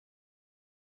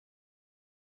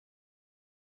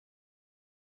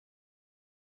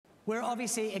We're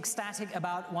obviously ecstatic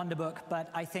about Wonderbook, but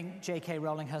I think J.K.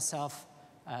 Rowling herself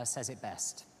says it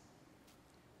best.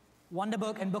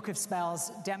 Wonderbook and Book of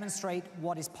Spells demonstrate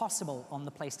what is possible on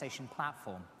the PlayStation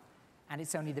platform, and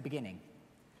it's only the beginning.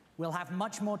 We'll have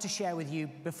much more to share with you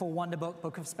before Wonderbook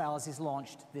Book of Spells is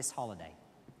launched this holiday.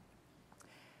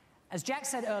 As Jack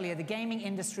said earlier, the gaming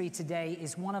industry today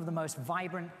is one of the most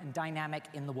vibrant and dynamic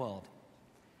in the world.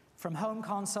 From home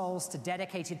consoles to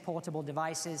dedicated portable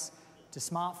devices, to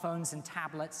smartphones and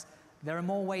tablets, there are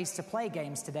more ways to play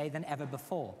games today than ever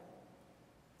before.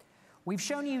 We've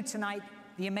shown you tonight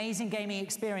the amazing gaming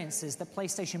experiences that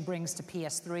PlayStation brings to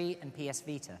PS3 and PS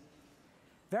Vita.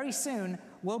 Very soon,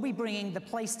 we'll be bringing the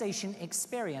PlayStation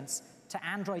experience to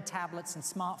Android tablets and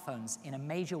smartphones in a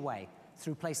major way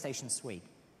through PlayStation Suite.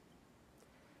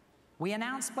 We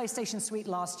announced PlayStation Suite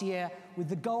last year with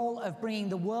the goal of bringing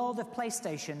the world of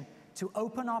PlayStation to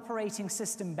open operating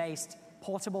system-based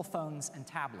portable phones and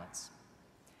tablets.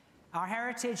 Our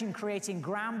heritage in creating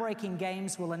groundbreaking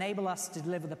games will enable us to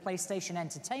deliver the PlayStation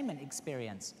entertainment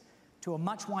experience to a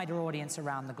much wider audience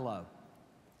around the globe.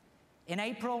 In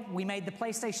April, we made the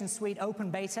PlayStation Suite open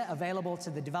beta available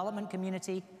to the development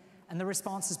community, and the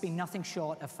response has been nothing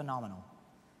short of phenomenal.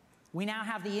 We now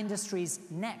have the industry's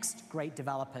next great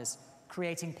developers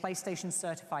creating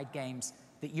PlayStation-certified games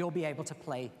that you'll be able to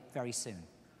play very soon.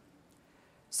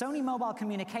 Sony Mobile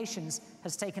Communications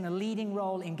has taken a leading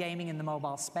role in gaming in the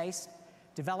mobile space,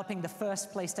 developing the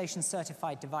first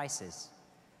PlayStation-certified devices.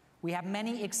 We have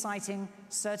many exciting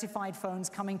certified phones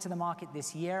coming to the market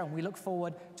this year, and we look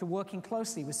forward to working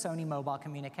closely with Sony Mobile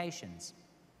Communications.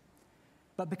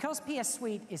 But because PS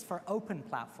Suite is for open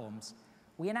platforms,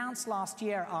 we announced last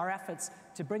year our efforts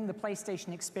to bring the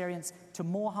PlayStation experience to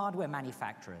more hardware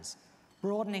manufacturers,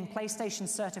 broadening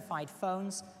PlayStation-certified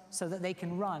phones so that they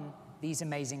can run these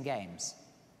amazing games.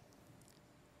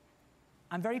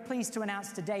 I'm very pleased to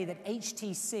announce today that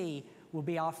HTC will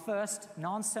be our first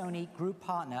non-Sony group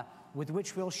partner with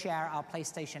which we'll share our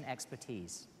PlayStation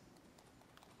expertise.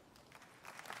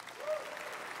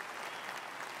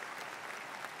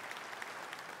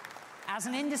 As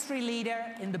an industry leader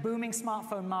in the booming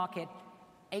smartphone market,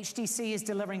 HTC is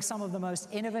delivering some of the most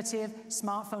innovative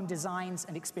smartphone designs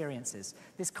and experiences.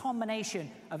 This combination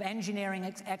of engineering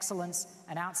excellence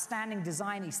and outstanding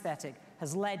design aesthetic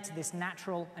has led to this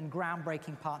natural and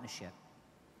groundbreaking partnership.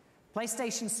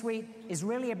 PlayStation Suite is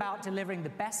really about delivering the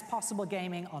best possible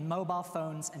gaming on mobile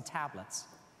phones and tablets.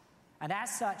 And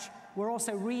as such, we're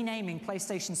also renaming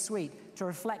PlayStation Suite to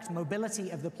reflect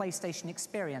mobility of the PlayStation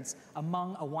experience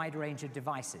among a wide range of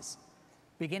devices.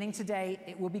 Beginning today,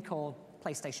 it will be called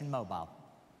PlayStation Mobile.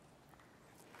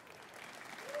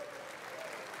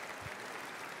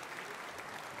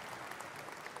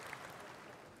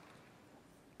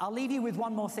 I'll leave you with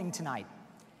one more thing tonight.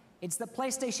 It's that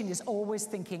PlayStation is always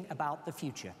thinking about the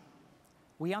future.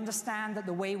 We understand that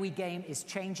the way we game is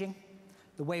changing,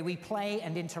 the way we play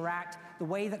and interact, the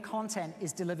way that content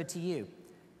is delivered to you,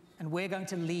 and we're going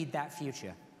to lead that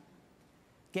future.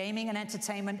 Gaming and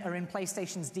entertainment are in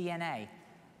PlayStation's DNA.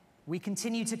 We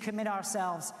continue to commit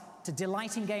ourselves to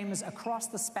delighting gamers across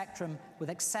the spectrum with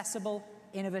accessible,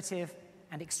 innovative,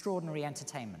 and extraordinary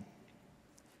entertainment.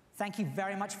 Thank you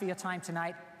very much for your time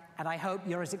tonight, and I hope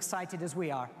you're as excited as we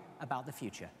are about the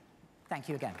future. Thank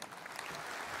you again.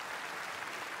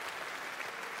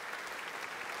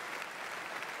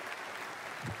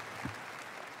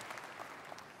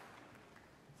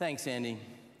 Thanks, Andy.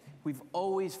 We've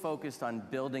always focused on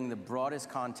building the broadest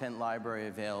content library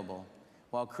available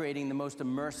while creating the most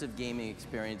immersive gaming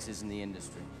experiences in the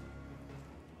industry.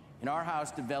 In our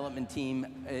house development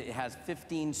team, it has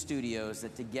 15 studios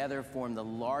that together form the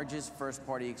largest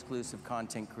first-party exclusive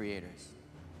content creators.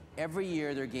 Every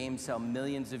year, their games sell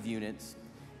millions of units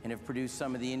and have produced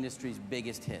some of the industry's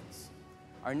biggest hits.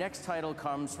 Our next title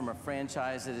comes from a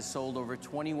franchise that has sold over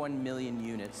 21 million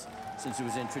units since it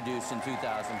was introduced in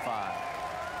 2005.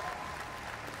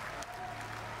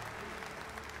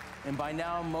 And by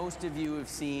now, most of you have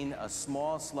seen a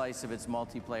small slice of its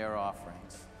multiplayer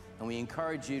offerings. And we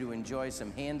encourage you to enjoy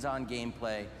some hands-on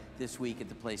gameplay this week at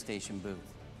the PlayStation booth.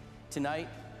 Tonight,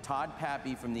 Todd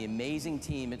Pappy from the amazing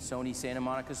team at Sony Santa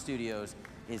Monica Studios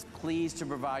is pleased to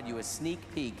provide you a sneak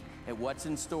peek at what's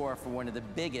in store for one of the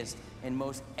biggest and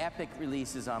most epic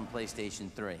releases on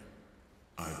PlayStation 3.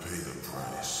 I pay the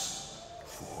price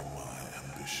for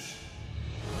my ambition.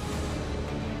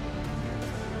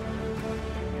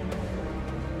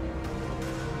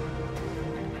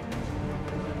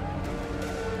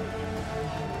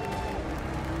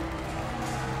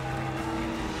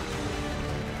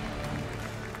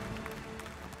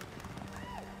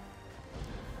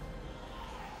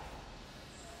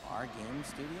 game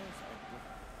studios?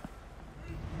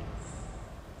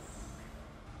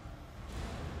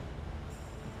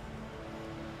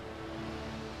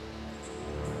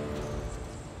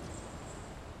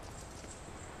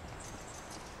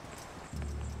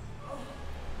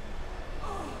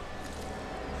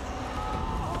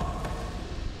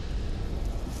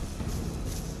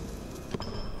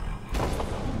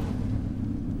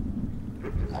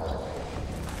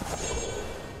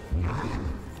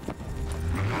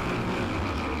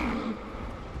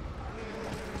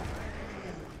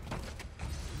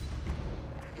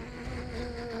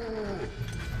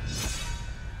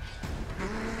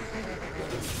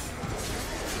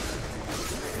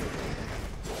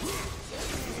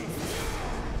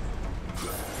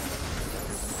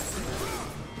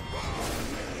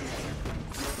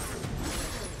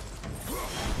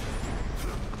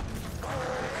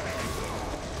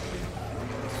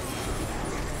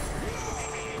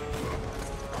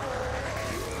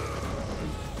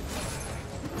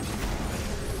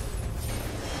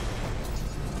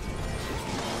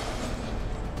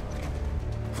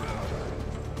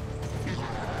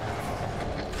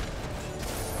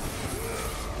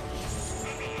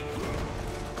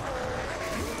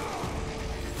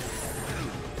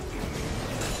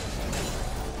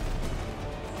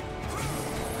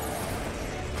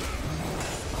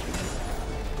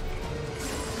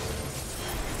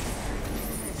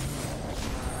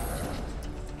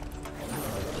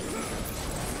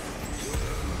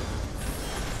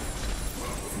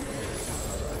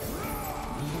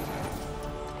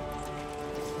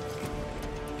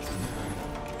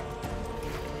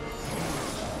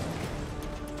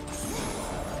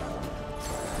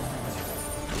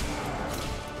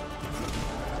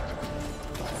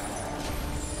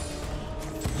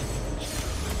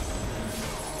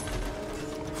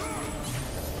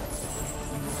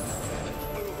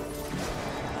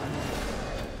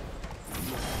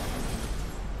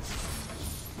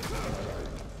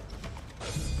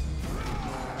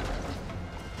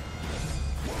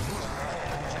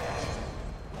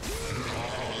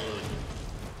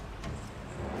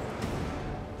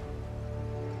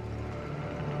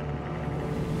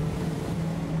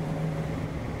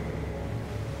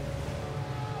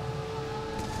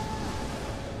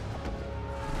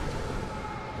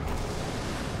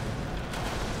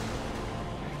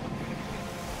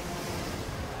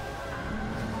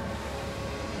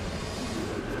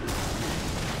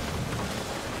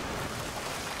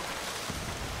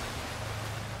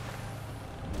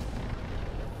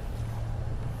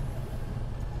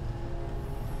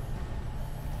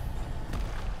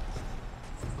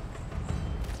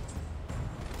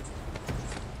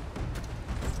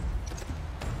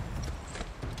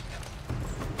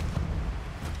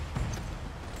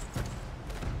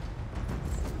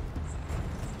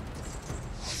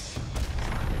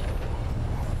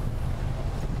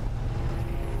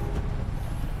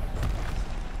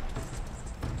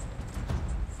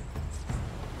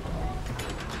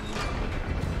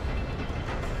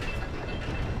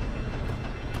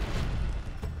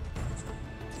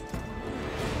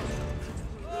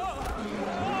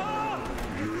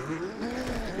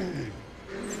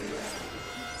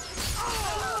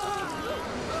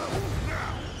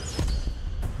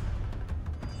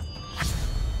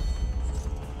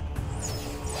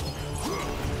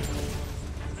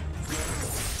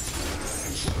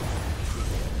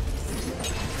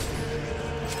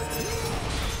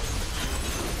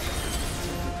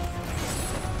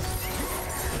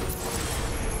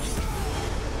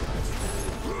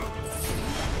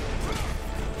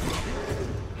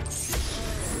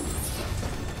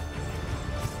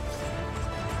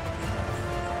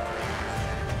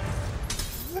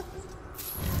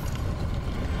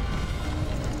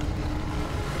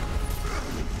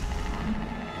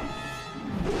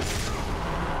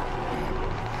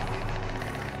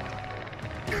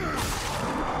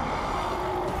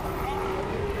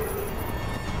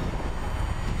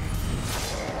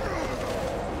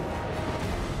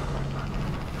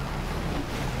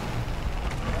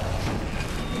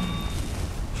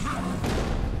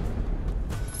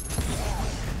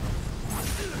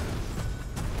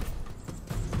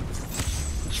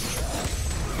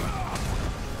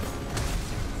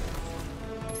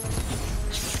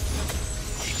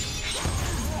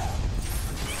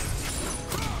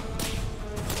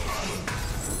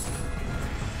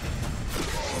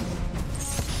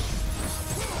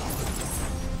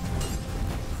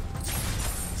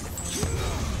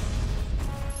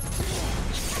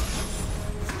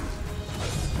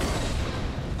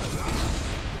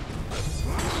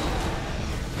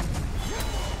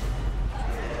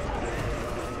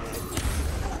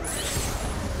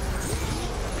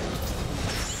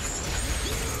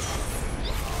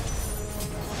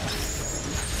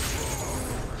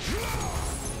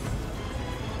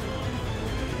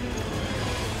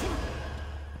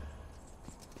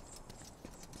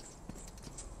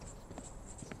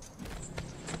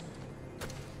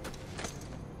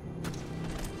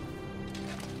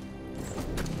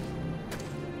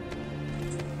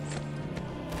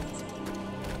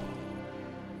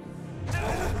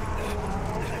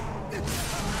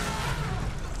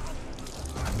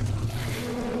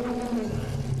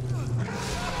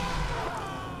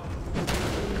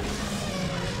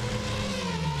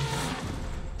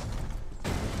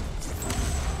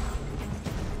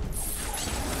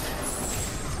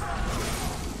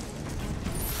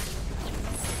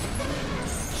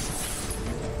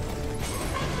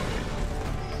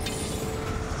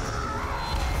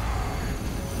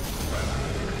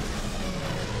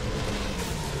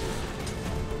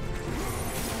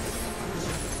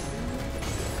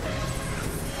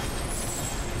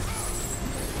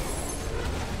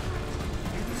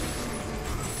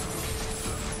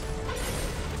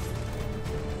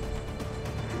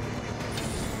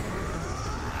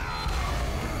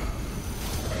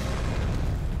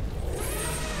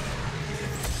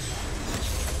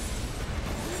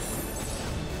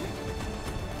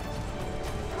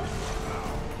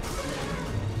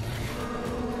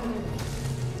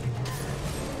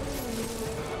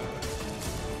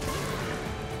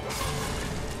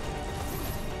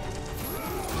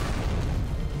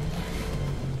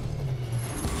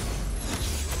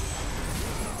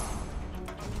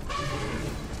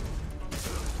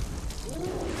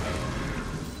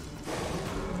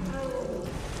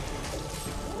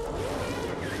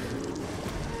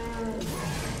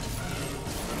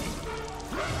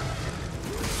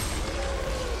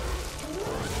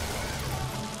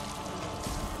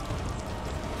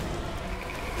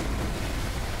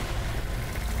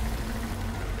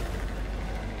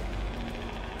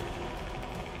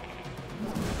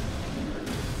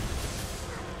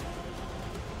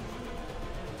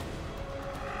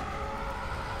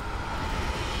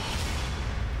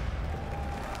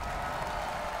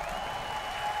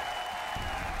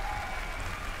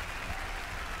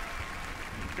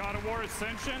 God of War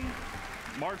Ascension,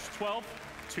 March 12th,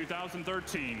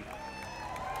 2013.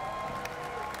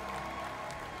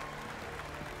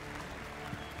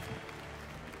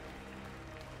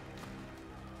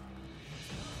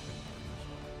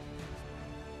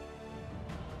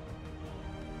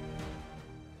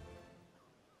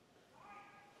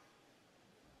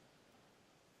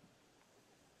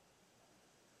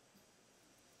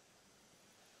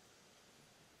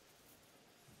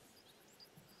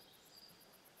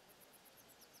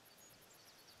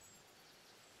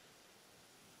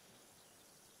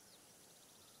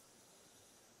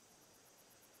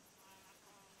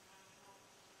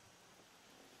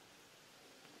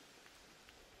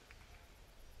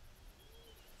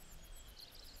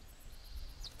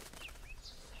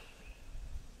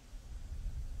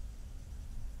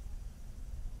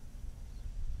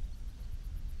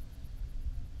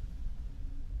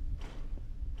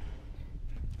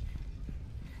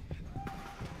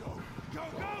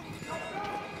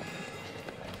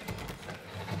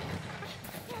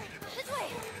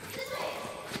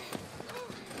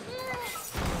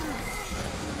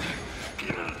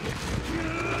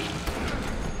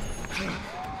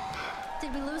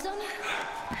 Did we lose them?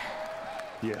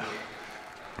 Yeah,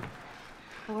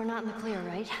 But we're not in the clear,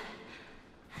 right?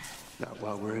 not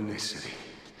while we're in this city.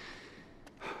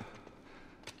 I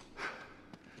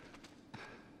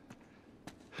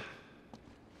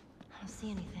don't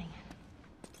see anything.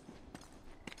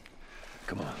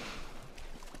 Come on.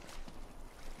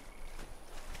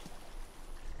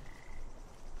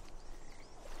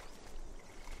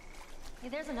 Hey,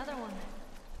 there's another one.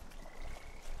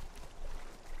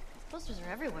 Posters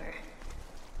are everywhere.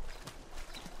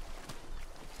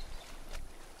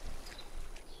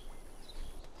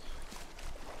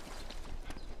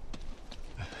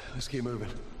 Let's keep moving.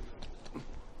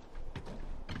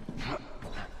 How are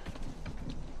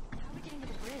we getting to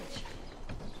the bridge?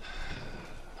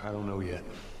 I don't know yet.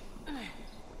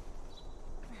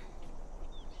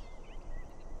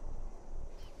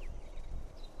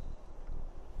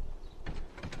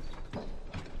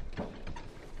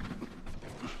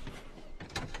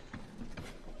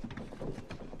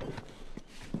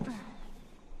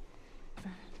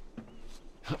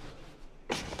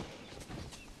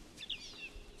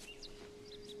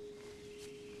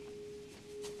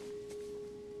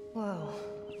 Whoa.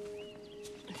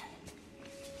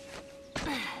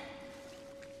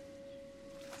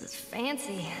 This is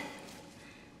fancy.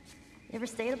 You ever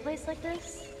stay at a place like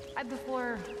this?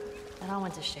 Before it all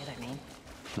went to shit, I mean.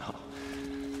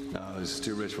 No, this is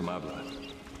too rich for my blood.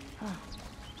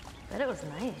 Bet it was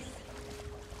nice.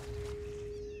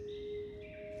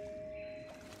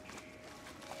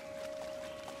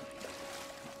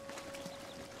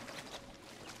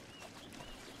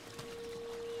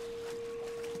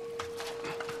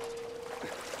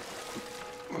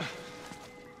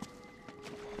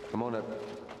 Come on up.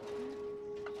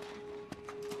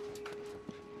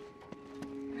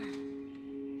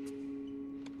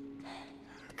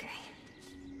 Okay.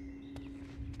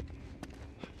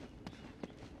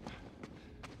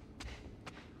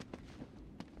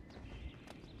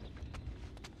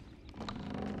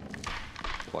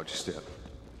 Watch your step.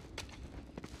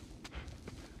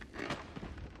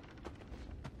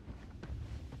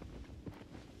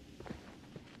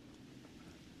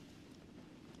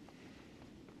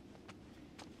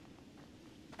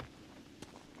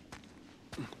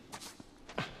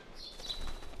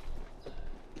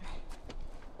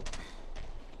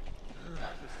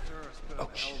 Oh,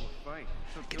 shit. Fight.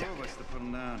 Took two of us to put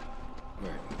him down.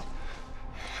 Wait.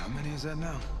 How many is that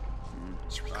now?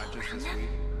 Should we go Just around this them? week.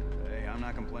 Hey, I'm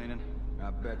not complaining. I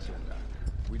bet you're not.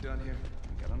 We done here?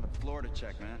 Got on the floor to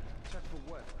check, man. Check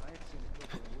for what? I ain't seen a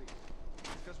clip in a week.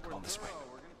 Because we're On this way. thorough,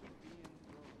 we're gonna be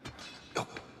being Oh,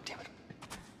 damn it.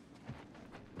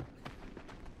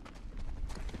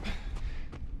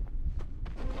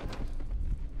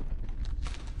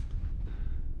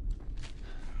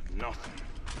 Nothing.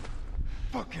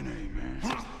 Fucking A,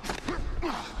 man.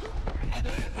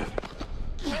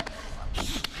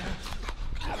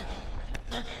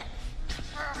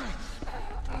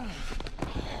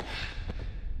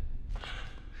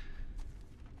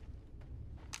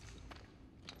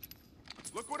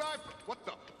 Look what I've... What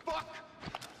the fuck?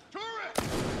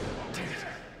 Tourist!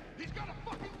 He's got a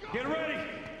fucking gun! Get ready!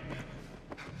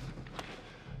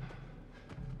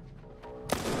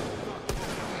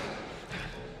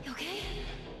 You okay?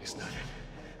 It's not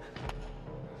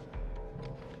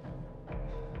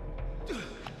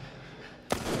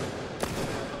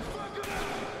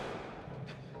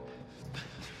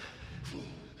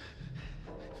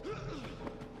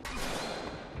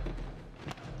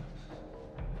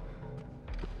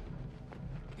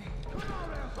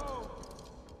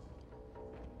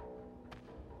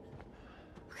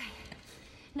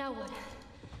Now what?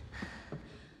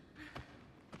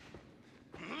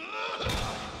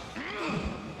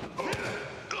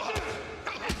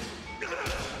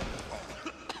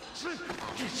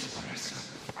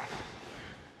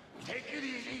 Take it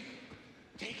easy.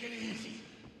 Take it easy.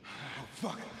 Oh,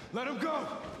 fuck. Let him go!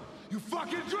 You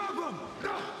fucking drop him!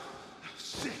 Oh,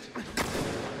 shit.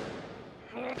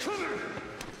 Come here!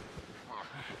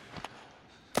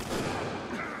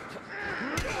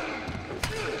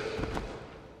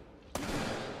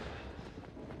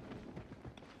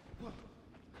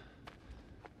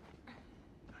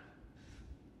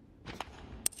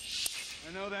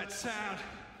 I know that sound.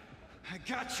 I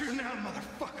got you now,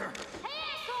 motherfucker!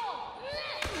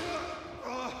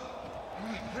 Oh,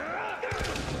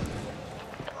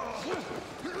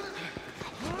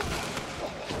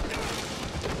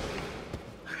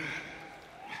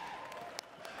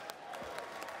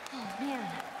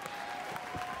 man.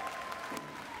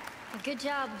 Good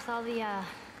job with all the,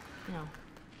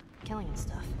 killing and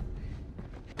stuff.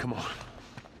 Come on.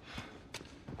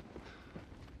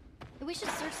 We should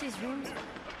search these rooms.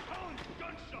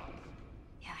 Gunshots.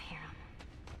 Yeah, I hear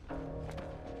 'em.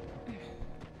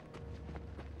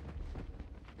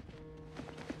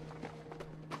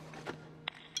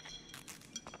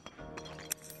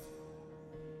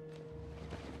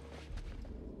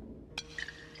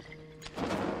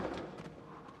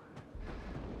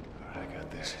 All right, I got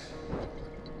this.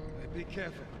 Hey, be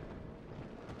careful.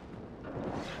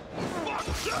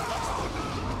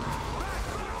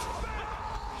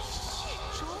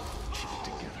 Keep it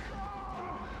together.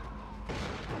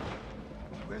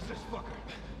 Where's this fucker?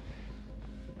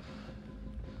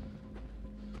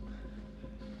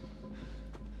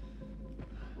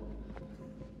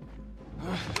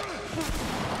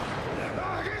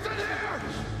 He's in here!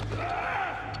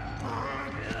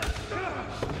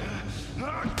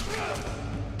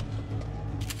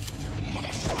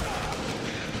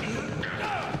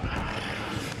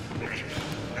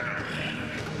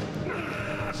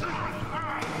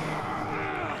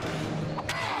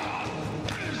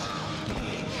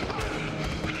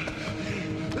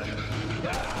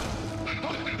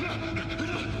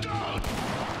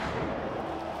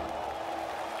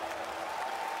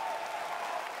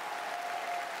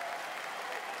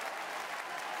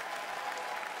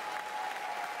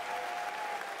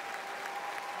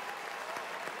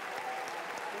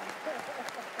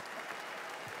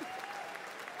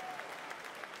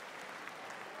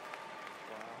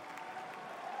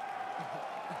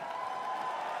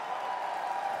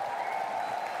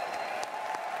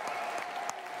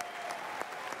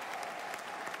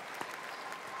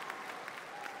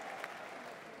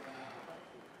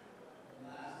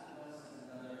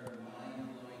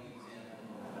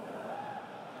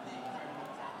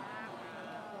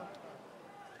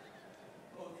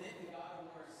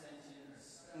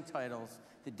 Titles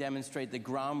that demonstrate the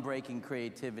groundbreaking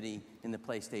creativity in the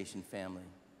PlayStation family.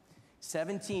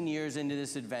 17 years into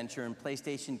this adventure, and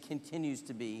PlayStation continues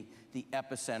to be the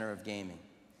epicenter of gaming.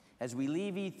 As we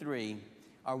leave E3,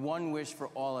 our one wish for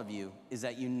all of you is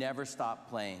that you never stop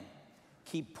playing.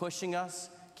 Keep pushing us,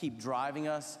 keep driving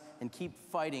us, and keep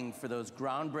fighting for those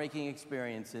groundbreaking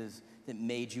experiences that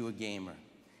made you a gamer.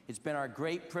 It's been our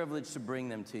great privilege to bring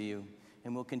them to you,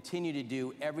 and we'll continue to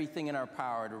do everything in our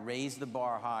power to raise the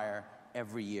bar higher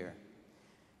every year.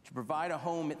 To provide a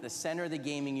home at the center of the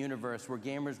gaming universe where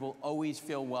gamers will always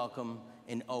feel welcome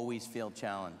and always feel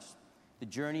challenged. The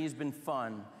journey has been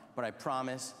fun, but I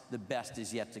promise the best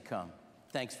is yet to come.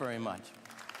 Thanks very much.